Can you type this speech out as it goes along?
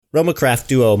Romacraft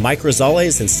duo Mike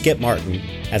Rosales and Skip Martin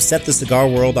have set the cigar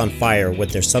world on fire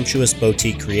with their sumptuous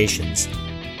boutique creations,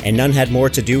 and none had more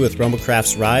to do with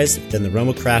Romacraft's rise than the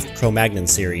Romacraft Cro-Magnon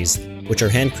series, which are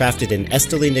handcrafted in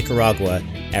Esteli, Nicaragua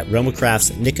at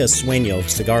Romacraft's Nica Sueño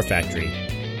cigar factory.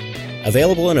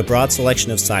 Available in a broad selection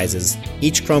of sizes,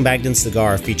 each Cro-Magnon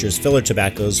cigar features filler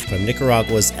tobaccos from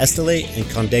Nicaragua's Esteli and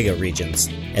Condega regions,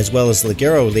 as well as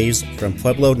Ligero leaves from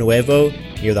Pueblo Nuevo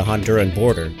near the Honduran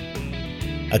border.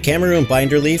 A Cameroon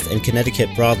binder leaf and Connecticut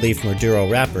broadleaf Maduro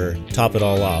wrapper top it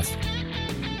all off.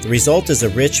 The result is a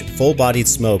rich, full-bodied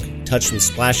smoke touched with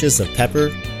splashes of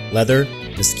pepper, leather,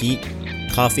 mesquite,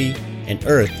 coffee, and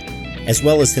earth, as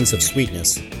well as hints of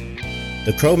sweetness.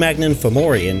 The Cro-Magnon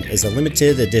Fomorian is a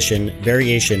limited edition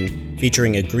variation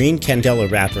featuring a green candela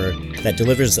wrapper that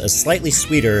delivers a slightly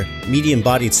sweeter,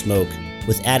 medium-bodied smoke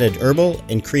with added herbal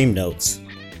and cream notes.